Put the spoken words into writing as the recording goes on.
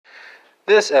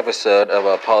This episode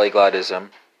of Polyglotism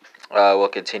will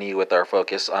continue with our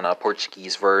focus on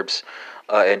Portuguese verbs.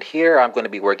 And here I'm going to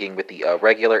be working with the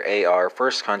regular AR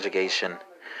first conjugation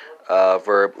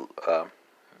verb uh,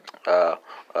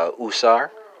 usar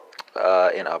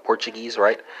in Portuguese,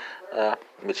 right?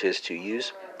 Which is to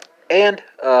use. And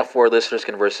for listeners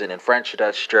conversing in French,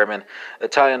 Dutch, German,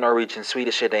 Italian, Norwegian,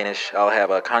 Swedish, and Danish, I'll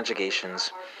have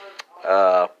conjugations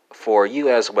for you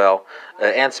as well,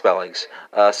 and spellings.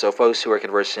 So folks who are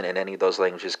conversant in any of those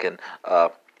languages can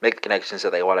make the connections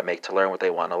that they want to make to learn what they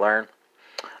want to learn.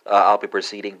 I'll be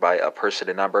proceeding by person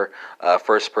and number,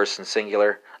 first person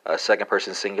singular, second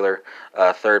person singular,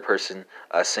 third person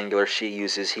singular, she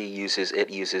uses, he uses, it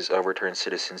uses, overturned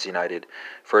Citizens United,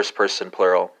 first person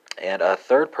plural, and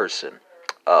third person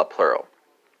plural.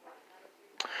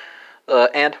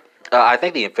 And I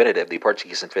think the infinitive, the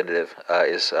Portuguese infinitive,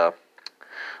 is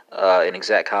an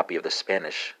exact copy of the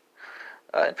Spanish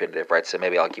infinitive, right? So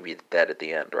maybe I'll give you that at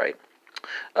the end, right?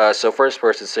 So first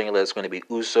person singular is going to be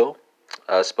uso,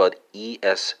 spelled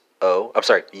E-S-O. I'm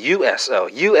sorry, U-S-O,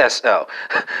 U-S-O,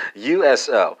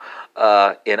 U-S-O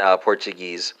in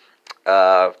Portuguese.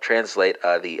 Translate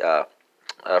the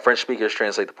French speakers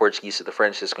translate the Portuguese to the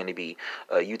French is going to be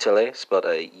utile, spelled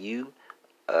U-T-I-L-I-S-E,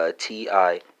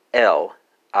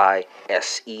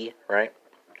 right?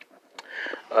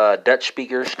 Dutch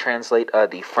speakers translate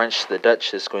the French to the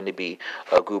Dutch is going to be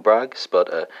Gebrug, spelled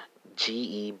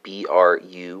G-E-B-R-U-I-K.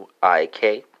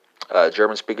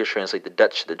 German speakers translate the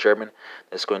Dutch to the German.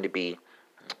 It's going to be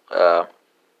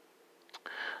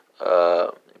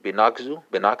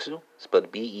Benakzu,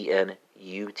 spelled B-E-N-U-T-Z-E.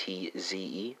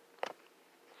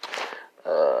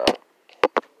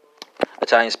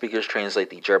 Italian speakers translate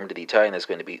the German to the Italian. It's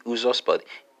going to be Uso, spelled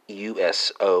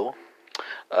U-S-O.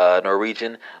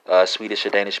 Norwegian, Swedish,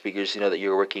 and Danish speakers, you know that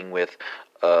you're working with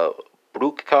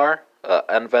Brukar,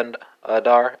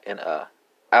 Anvendar, and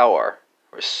Our,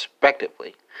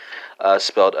 respectively,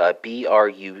 spelled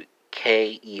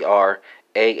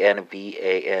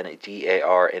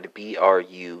B-R-U-K-E-R-A-N-V-A-N-D-A-R and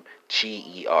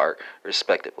B-R-U-G-E-R,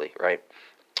 respectively, right?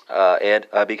 And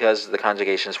because the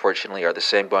conjugations, fortunately, are the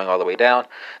same going all the way down,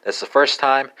 that's the first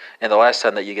time and the last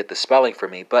time that you get the spelling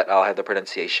from me, but I'll have the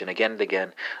pronunciation again and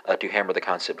again to hammer the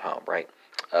concept home, right?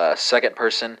 Second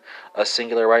person,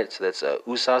 singular, right? So that's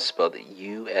usas, spelled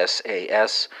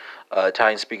U-S-A-S.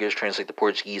 Italian speakers translate the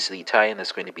Portuguese to the Italian.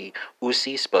 That's going to be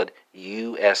usi, spelled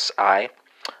U-S-I.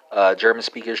 German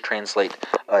speakers translate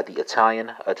the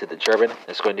Italian to the German.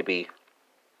 It's going to be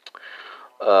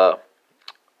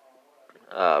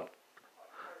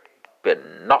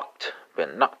Benutzt,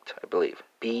 I believe.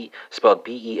 Spelled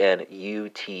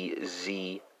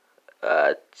B-E-N-U-T-Z-T,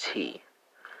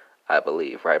 I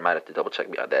believe. Right, might have to double check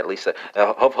me on that. At least,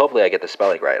 hopefully, I get the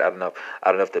spelling right. I don't know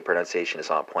if the pronunciation is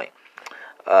on point.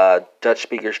 Dutch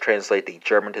speakers translate the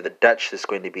German to the Dutch. This is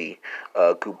going to be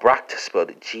Gebrug,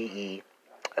 spelled G-E-B-R-U-I-K-T.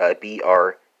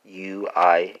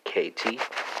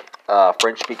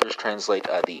 French speakers translate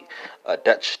the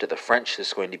Dutch to the French. This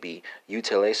is going to be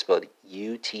utile, spelled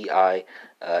U-T-I-L-I-S-E-S.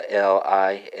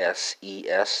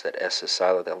 That S is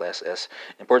silent, that last S.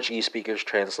 And Portuguese speakers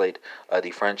translate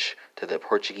the French to the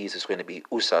Portuguese. It's going to be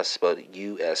usas, spelled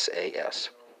U-S-A-S.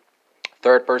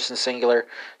 Third person singular,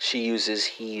 she uses,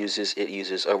 he uses, it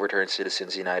uses, overturned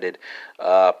Citizens United.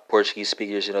 Portuguese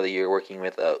speakers, you know that you're working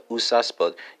with usas,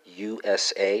 spelled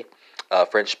U-S-A.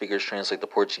 French speakers translate the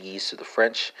Portuguese to the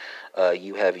French.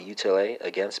 You have utile,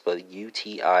 again, spelled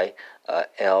U-T-I-L-I-S-E,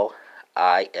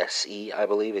 I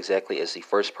believe, exactly as the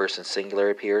first person singular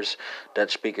appears.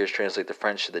 Dutch speakers translate the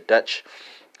French to the Dutch.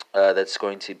 That's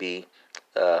going to be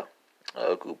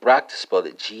Gebrug,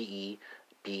 spelled G-E-B-R-U-I-K-T,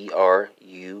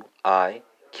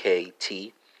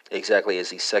 exactly as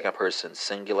the second person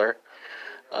singular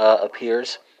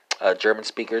appears. German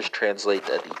speakers translate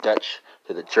the Dutch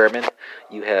to the German.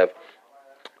 You have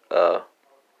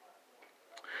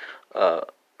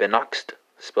Benutzt,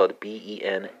 spelled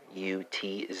B-E-N-U-T-Z-T.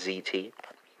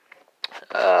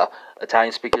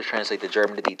 Italian speakers translate the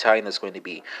German to the Italian. That's going to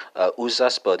be USA,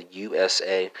 spelled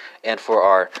U-S-A. And for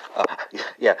our,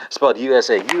 spelled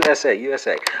U-S-A, U-S-A,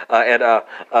 U-S-A. And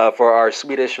for our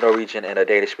Swedish, Norwegian, and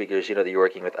Danish speakers, you know that you're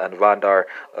working with Anvandar,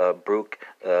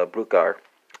 Brukar,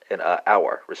 and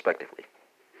Our, respectively.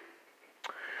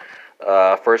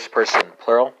 First person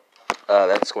plural.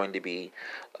 That's going to be,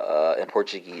 in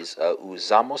Portuguese,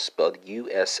 usamos, spelled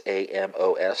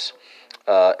U-S-A-M-O-S.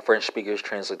 French speakers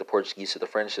translate the Portuguese to the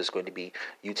French. It's going to be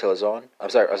utilizon.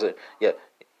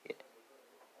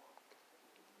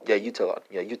 Utilon.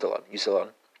 Utilon.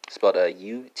 Spelled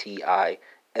U-T-I-L-I-S-O-N.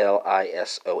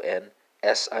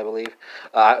 S, I believe.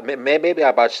 Maybe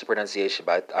I botched the pronunciation,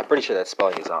 but I'm pretty sure that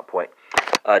spelling is on point.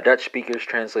 Dutch speakers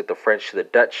translate the French to the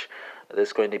Dutch.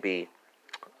 There's going to be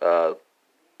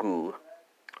gu.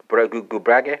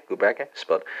 Gubrage,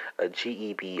 spelled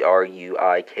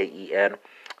Gebruiken.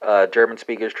 German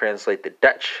speakers translate the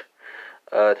Dutch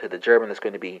to the German. That's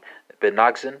going to be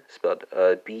Benugzen, spelled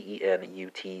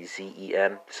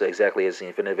Benutzen. So exactly as the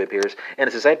infinitive appears. And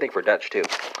it's the same thing for Dutch, too.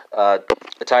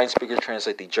 Italian speakers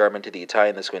translate the German to the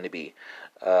Italian. That's going to be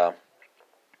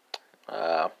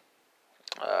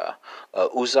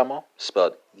Usamo,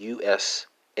 spelled Usamo.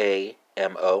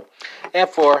 And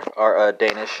for our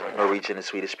Danish, Norwegian, and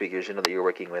Swedish speakers, you know that you're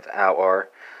working with our,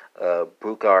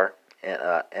 brukar,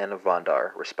 and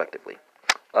vandar, respectively.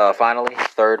 Finally,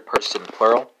 third person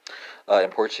plural. In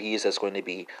Portuguese, that's going to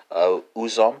be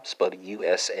usam, spelled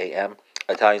Usam.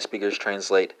 Italian speakers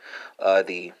translate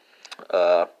the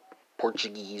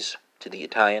Portuguese to the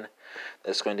Italian.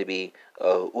 That's going to be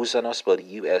usano, spelled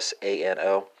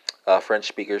Usano. French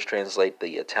speakers translate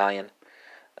the Italian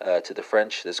to the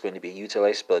French. That's going to be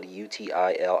utile, spelled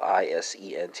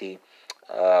Utilisent.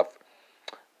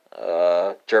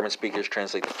 German speakers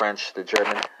translate the French to the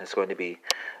German. It's going to be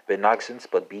Benugzen,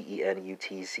 spelled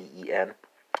Benutzen.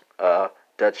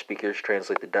 Dutch speakers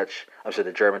translate the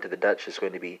German to the Dutch. It's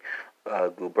going to be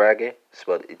Gubrage,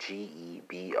 spelled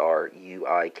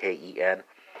Gebruiken.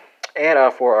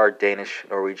 And for our Danish,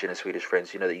 Norwegian, and Swedish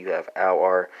friends, you know that you have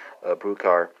our,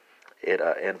 brukar,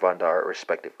 and vandar,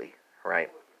 respectively, right?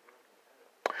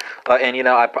 And you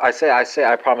know,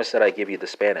 I promise that I give you the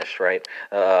Spanish, right?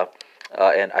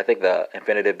 And I think the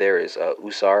infinitive there is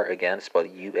usar, again, spelled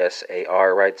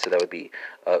Usar, right? So that would be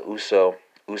uso,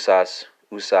 usas,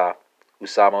 usa,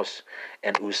 usamos,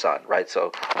 and usan, right?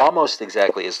 So almost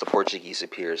exactly as the Portuguese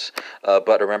appears.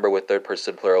 But remember, with third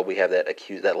person plural, we have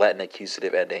that Latin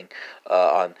accusative ending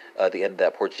on the end of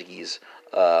that Portuguese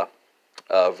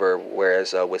verb,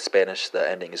 whereas with Spanish, the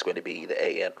ending is going to be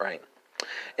the an, right?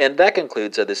 And that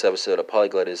concludes this episode of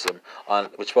Polyglottism,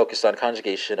 which focused on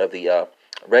conjugation of the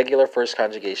regular first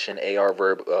conjugation AR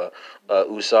verb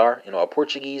usar,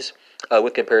 Portuguese,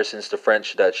 with comparisons to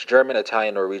French, Dutch, German,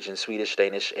 Italian, Norwegian, Swedish,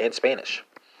 Danish, and Spanish.